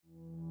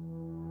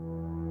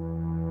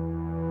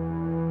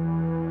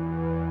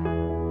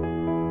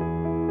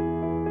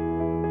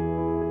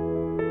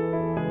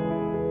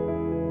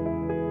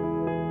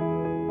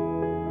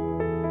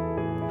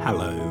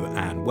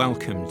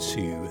welcome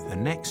to the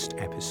next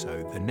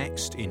episode, the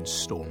next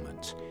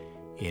instalment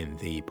in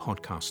the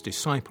podcast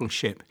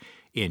Discipleship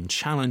in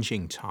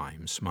Challenging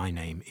Times. My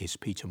name is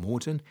Peter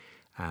Morden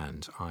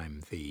and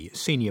I'm the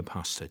Senior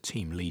Pastor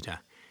Team Leader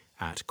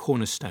at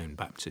Cornerstone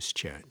Baptist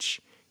Church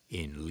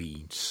in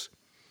Leeds.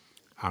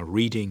 Our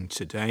reading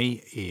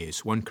today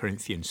is 1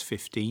 Corinthians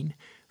 15,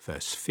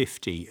 verse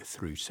 50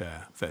 through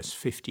to verse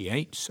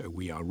 58, so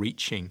we are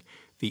reaching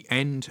the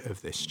end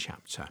of this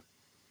chapter.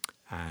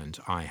 And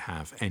I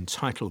have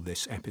entitled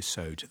this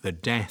episode, The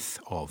Death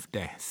of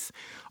Death,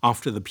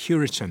 after the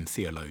Puritan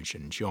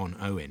theologian John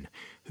Owen,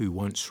 who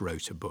once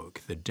wrote a book,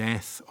 The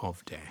Death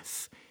of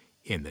Death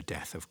in the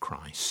Death of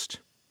Christ.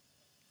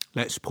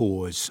 Let's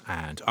pause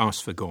and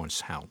ask for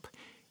God's help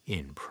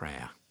in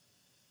prayer.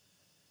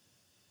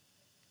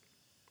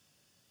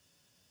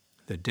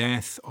 The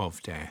death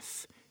of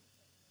death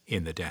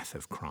in the death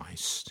of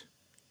Christ.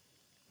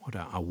 What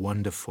a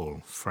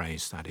wonderful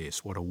phrase that is.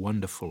 What a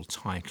wonderful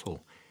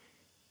title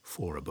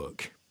for a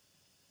book.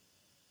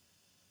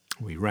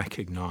 We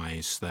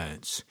recognize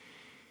that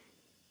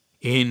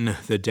in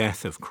the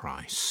death of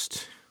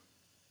Christ,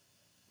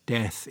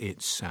 death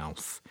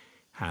itself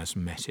has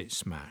met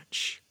its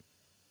match.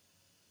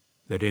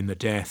 That in the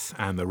death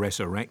and the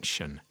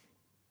resurrection,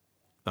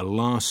 the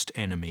last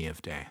enemy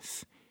of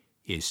death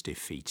is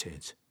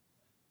defeated.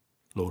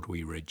 Lord,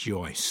 we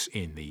rejoice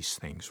in these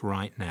things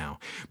right now.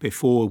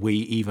 Before we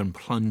even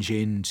plunge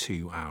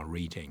into our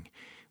reading,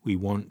 we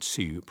want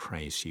to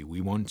praise you. We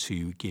want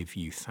to give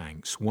you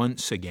thanks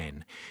once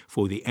again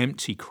for the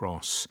empty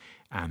cross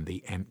and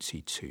the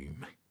empty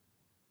tomb.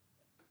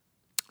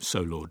 So,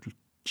 Lord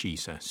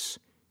Jesus,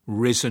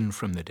 risen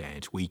from the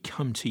dead, we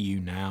come to you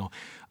now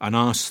and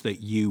ask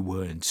that you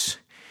would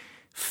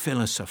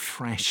fill us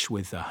afresh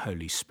with the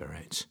Holy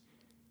Spirit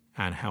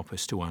and help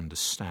us to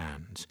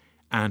understand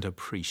and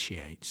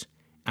appreciate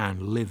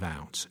and live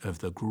out of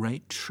the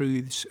great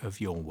truths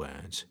of your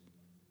word.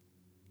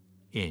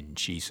 In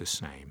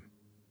Jesus' name,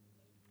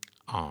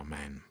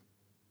 Amen.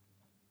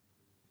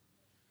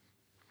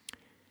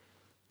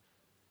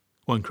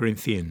 1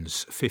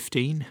 Corinthians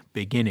 15,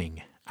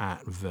 beginning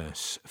at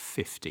verse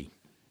 50.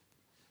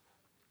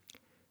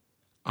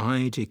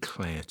 I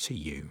declare to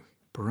you,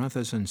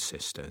 brothers and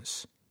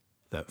sisters,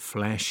 that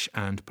flesh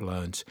and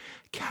blood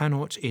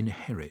cannot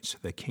inherit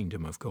the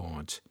kingdom of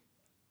God,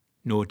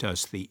 nor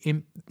does the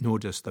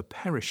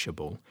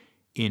perishable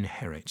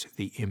inherit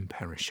the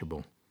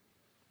imperishable.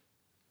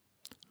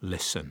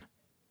 Listen,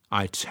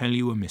 I tell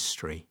you a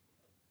mystery.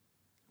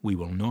 We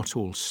will not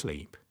all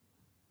sleep,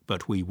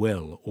 but we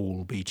will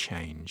all be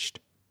changed.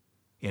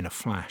 In a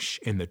flash,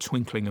 in the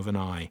twinkling of an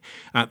eye,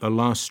 at the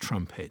last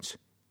trumpet.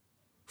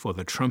 For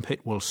the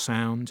trumpet will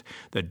sound,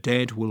 the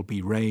dead will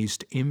be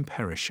raised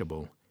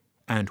imperishable,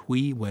 and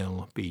we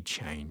will be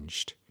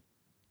changed.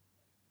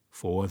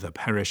 For the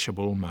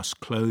perishable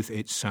must clothe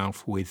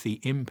itself with the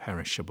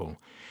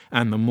imperishable,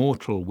 and the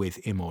mortal with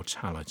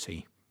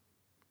immortality.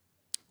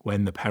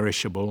 When the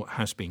perishable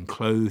has been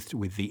clothed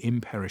with the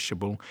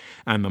imperishable,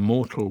 and the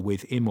mortal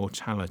with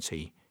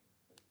immortality,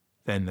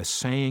 then the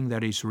saying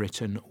that is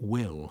written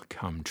will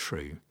come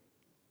true.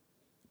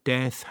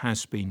 Death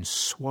has been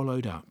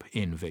swallowed up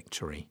in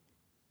victory.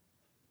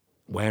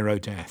 Where, O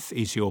death,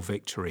 is your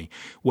victory?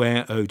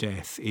 Where, O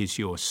death, is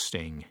your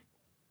sting?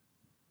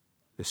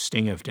 The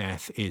sting of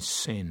death is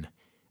sin,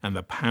 and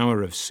the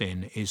power of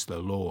sin is the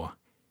law.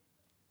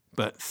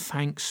 But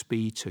thanks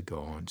be to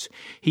God,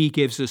 he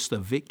gives us the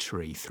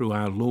victory through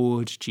our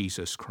Lord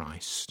Jesus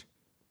Christ.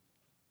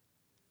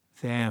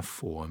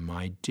 Therefore,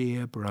 my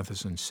dear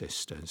brothers and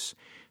sisters,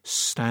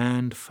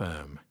 stand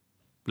firm.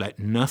 Let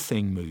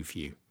nothing move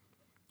you.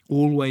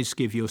 Always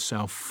give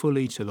yourself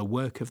fully to the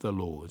work of the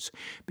Lord,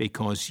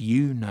 because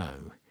you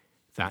know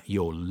that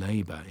your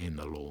labor in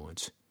the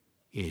Lord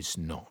is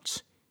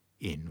not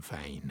in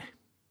vain.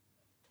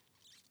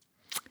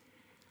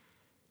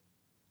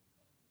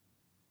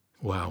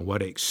 Wow,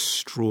 what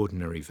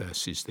extraordinary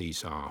verses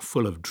these are,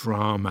 full of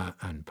drama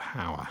and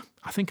power.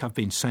 I think I've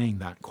been saying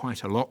that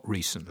quite a lot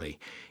recently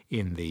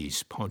in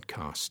these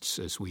podcasts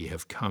as we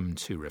have come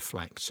to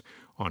reflect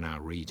on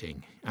our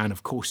reading. And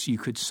of course, you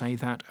could say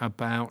that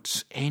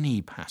about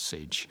any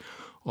passage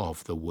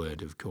of the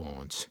Word of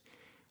God.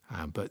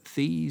 But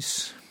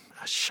these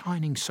are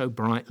shining so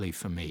brightly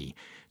for me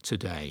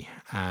today,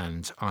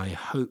 and I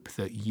hope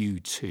that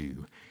you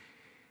too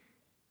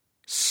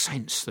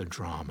sense the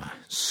drama,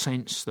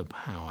 sense the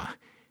power,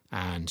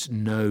 and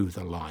know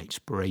the light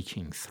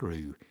breaking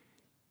through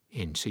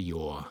into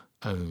your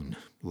own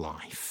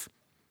life.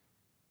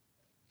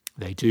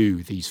 They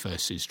do, these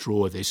verses,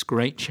 draw this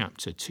great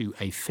chapter to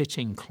a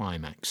fitting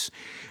climax,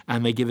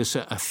 and they give us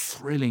a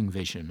thrilling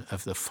vision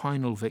of the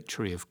final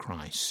victory of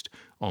Christ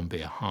on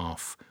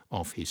behalf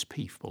of his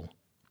people.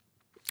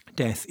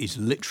 Death is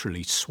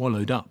literally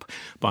swallowed up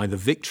by the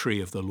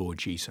victory of the Lord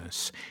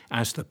Jesus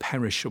as the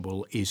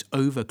perishable is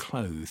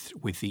overclothed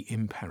with the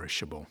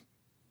imperishable.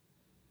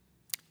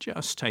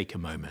 Just take a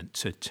moment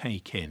to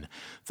take in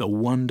the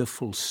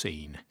wonderful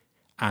scene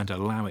and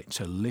allow it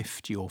to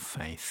lift your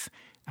faith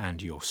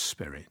and your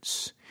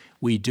spirits.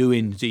 We do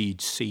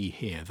indeed see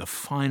here the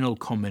final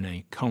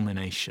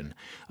culmination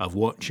of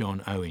what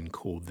John Owen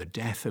called the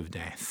death of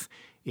death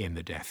in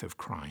the death of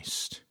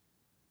Christ.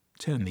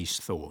 Turn these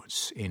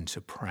thoughts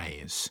into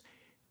praise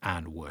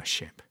and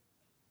worship.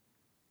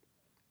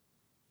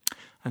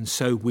 And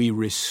so we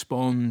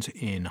respond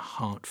in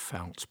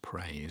heartfelt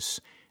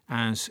praise,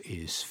 as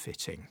is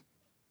fitting.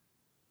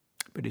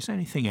 But is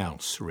anything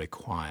else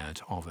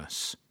required of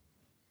us?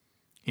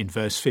 In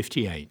verse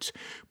 58,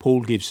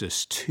 Paul gives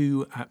us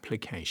two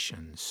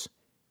applications.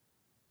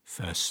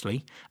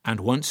 Firstly,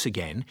 and once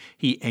again,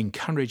 he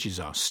encourages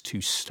us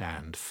to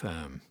stand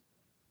firm.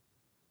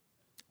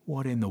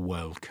 What in the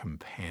world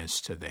compares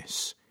to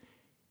this?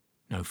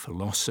 No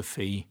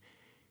philosophy,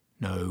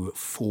 no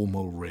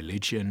formal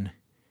religion,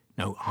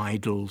 no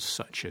idols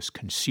such as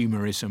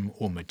consumerism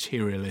or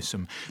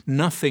materialism.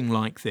 Nothing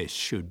like this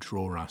should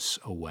draw us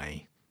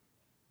away.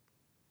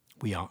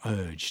 We are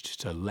urged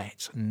to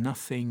let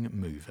nothing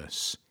move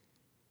us.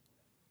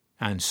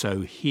 And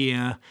so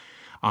here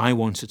I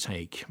want to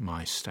take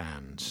my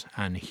stand,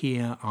 and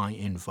here I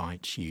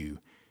invite you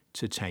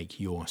to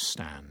take your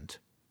stand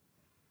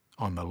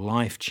on the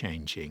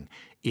life-changing,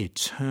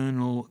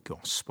 eternal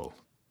gospel.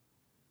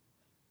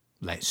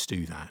 Let's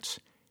do that,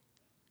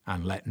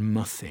 and let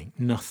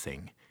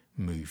nothing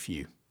move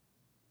you.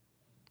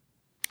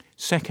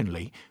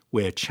 Secondly,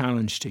 we're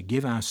challenged to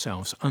give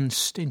ourselves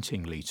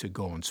unstintingly to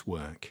God's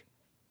work.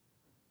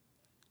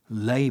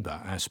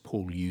 Labour, as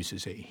Paul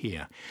uses it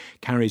here,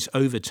 carries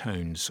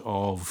overtones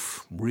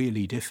of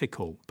really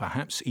difficult,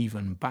 perhaps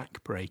even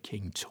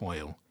back-breaking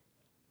toil.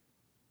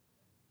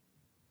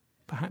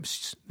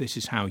 Perhaps this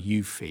is how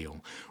you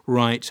feel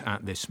right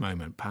at this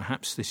moment.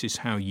 Perhaps this is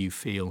how you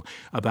feel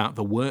about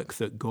the work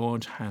that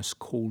God has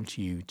called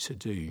you to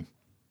do.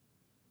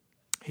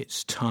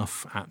 It's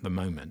tough at the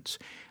moment,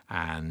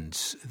 and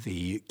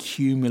the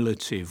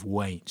cumulative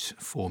weight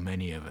for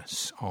many of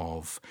us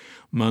of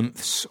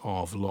months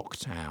of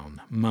lockdown,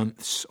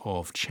 months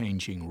of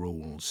changing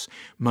rules,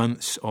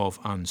 months of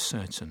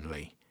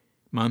uncertainty,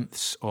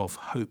 months of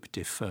hope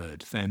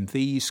deferred, then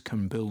these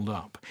can build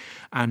up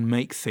and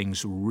make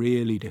things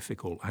really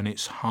difficult, and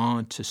it's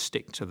hard to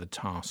stick to the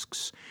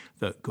tasks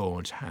that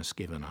God has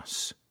given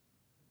us.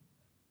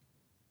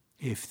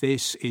 If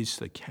this is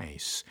the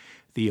case,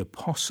 the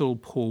Apostle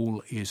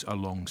Paul is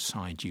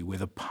alongside you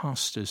with a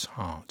pastor's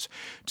heart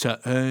to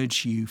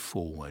urge you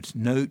forward.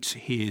 Note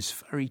his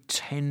very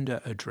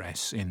tender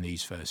address in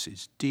these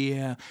verses.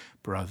 Dear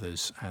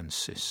brothers and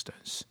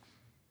sisters.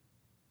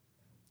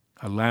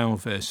 Allow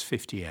verse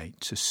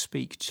 58 to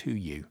speak to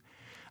you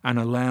and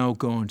allow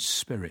God's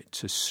Spirit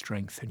to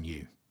strengthen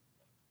you.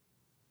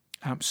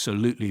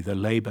 Absolutely, the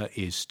labour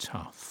is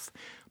tough,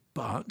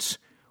 but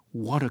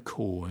what a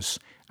cause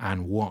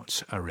and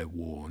what a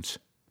reward.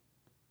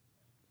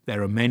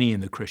 There are many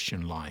in the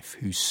Christian life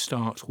who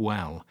start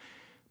well,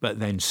 but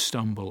then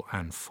stumble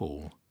and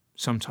fall,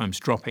 sometimes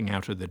dropping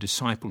out of the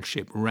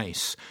discipleship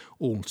race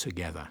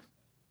altogether.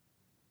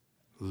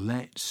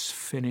 Let's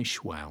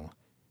finish well,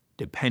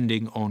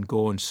 depending on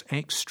God's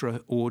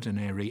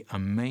extraordinary,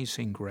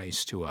 amazing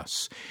grace to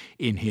us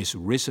in his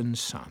risen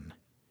Son,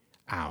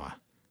 our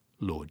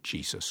Lord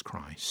Jesus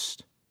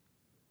Christ.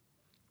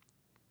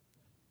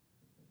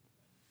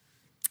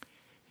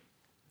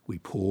 We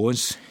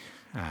pause,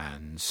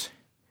 and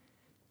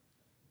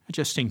I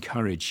just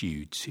encourage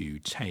you to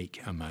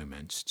take a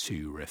moment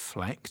to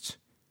reflect.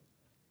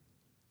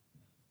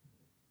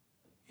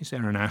 Is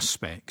there an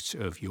aspect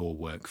of your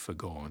work for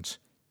God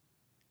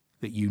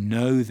that you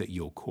know that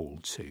you're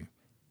called to,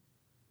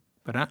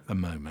 but at the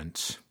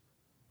moment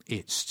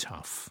it's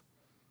tough?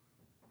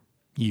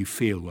 You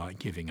feel like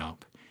giving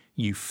up.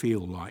 You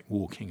feel like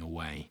walking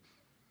away.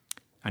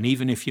 And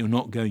even if you're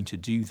not going to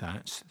do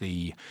that,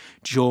 the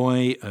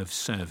joy of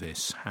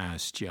service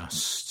has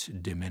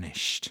just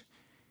diminished.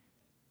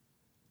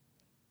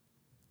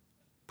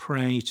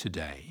 Pray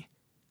today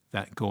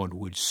that God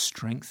would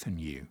strengthen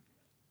you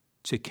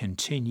to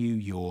continue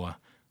your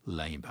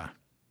labour.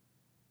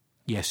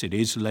 Yes, it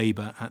is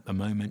labour at the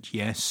moment.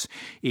 Yes,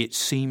 it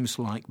seems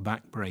like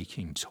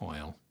back-breaking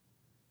toil.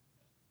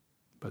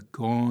 But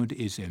God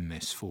is in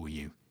this for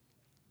you,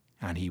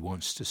 and he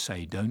wants to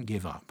say, don't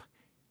give up.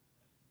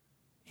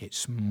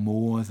 It's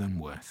more than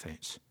worth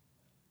it.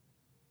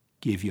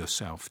 Give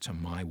yourself to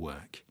my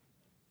work,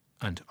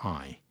 and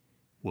I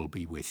will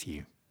be with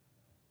you.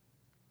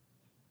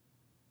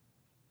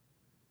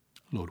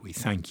 Lord, we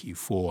thank you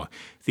for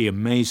the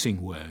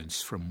amazing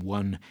words from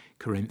 1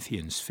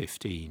 Corinthians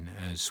 15.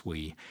 As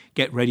we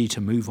get ready to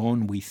move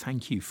on, we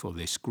thank you for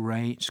this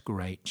great,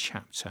 great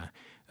chapter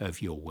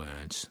of your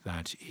words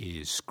that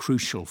is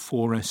crucial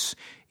for us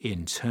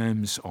in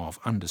terms of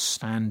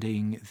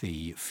understanding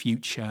the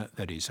future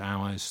that is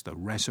ours, the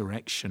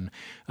resurrection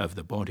of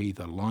the body,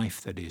 the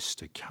life that is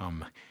to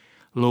come.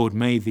 Lord,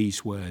 may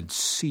these words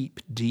seep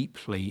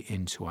deeply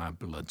into our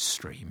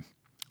bloodstream.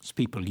 As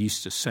people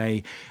used to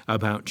say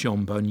about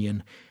John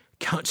Bunyan,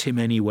 Cut him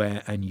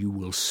anywhere and you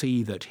will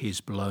see that his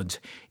blood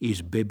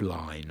is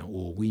bibline,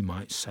 or we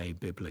might say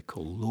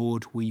biblical.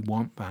 Lord, we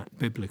want that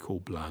biblical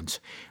blood.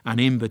 And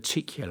in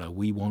particular,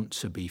 we want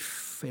to be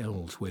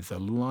filled with the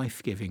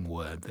life-giving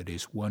word that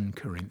is 1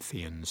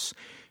 Corinthians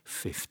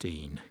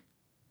 15.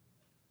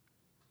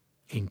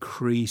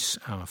 Increase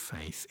our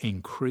faith,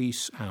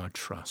 increase our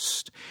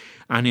trust.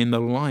 And in the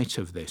light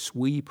of this,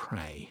 we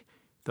pray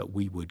that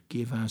we would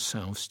give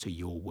ourselves to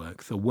your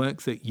work, the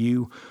work that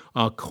you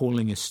are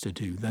calling us to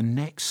do, the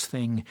next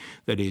thing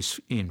that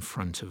is in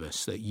front of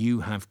us that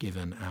you have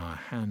given our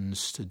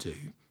hands to do.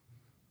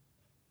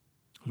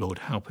 Lord,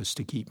 help us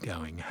to keep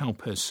going.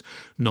 Help us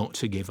not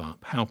to give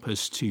up. Help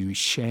us to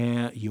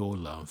share your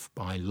love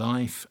by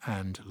life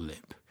and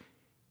lip.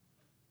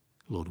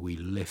 Lord, we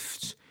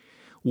lift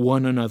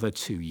one another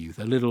to you,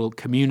 the little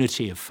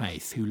community of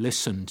faith who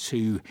listen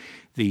to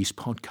these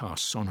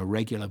podcasts on a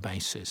regular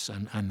basis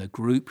and the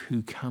group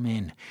who come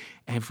in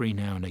every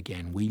now and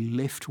again. We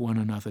lift one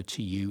another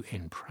to you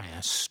in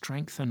prayer.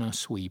 Strengthen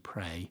us, we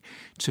pray,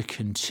 to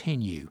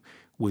continue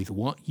with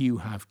what you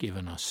have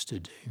given us to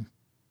do.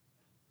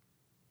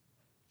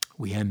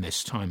 We end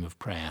this time of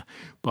prayer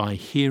by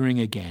hearing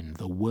again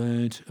the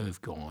word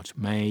of God.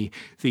 May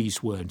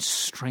these words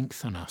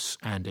strengthen us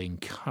and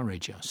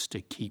encourage us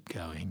to keep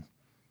going.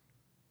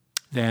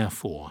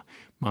 Therefore,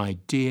 my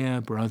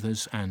dear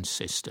brothers and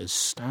sisters,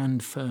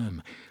 stand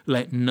firm.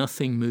 Let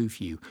nothing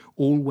move you.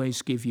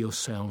 Always give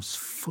yourselves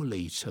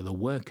fully to the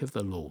work of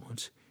the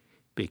Lord,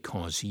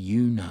 because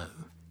you know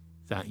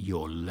that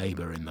your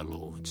labour in the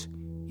Lord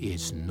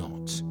is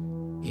not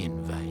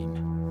in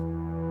vain.